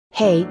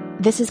Hey,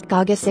 this is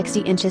Cgaga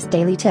 60 Inches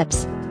Daily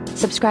Tips.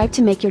 Subscribe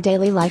to make your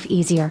daily life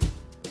easier.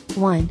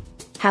 1.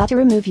 How to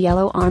remove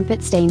yellow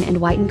armpit stain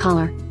and whiten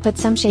collar. Put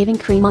some shaving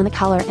cream on the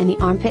collar and the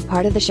armpit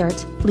part of the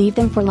shirt, leave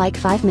them for like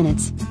 5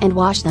 minutes, and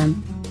wash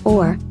them.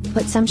 Or,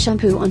 put some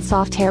shampoo on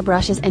soft hair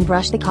brushes and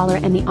brush the collar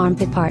and the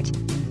armpit part.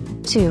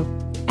 2.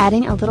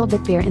 Adding a little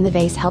bit beer in the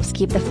vase helps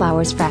keep the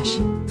flowers fresh.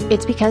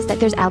 It's because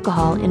that there's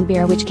alcohol in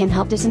beer which can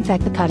help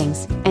disinfect the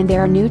cuttings, and there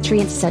are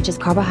nutrients such as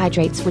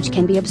carbohydrates which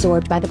can be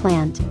absorbed by the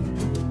plant.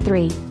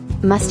 3.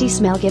 Musty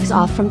smell gives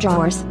off from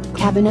drawers,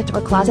 cabinet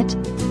or closet?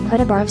 Put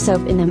a bar of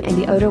soap in them and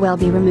the odor will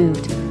be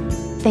removed.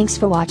 Thanks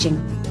for watching.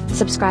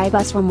 Subscribe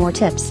us for more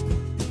tips.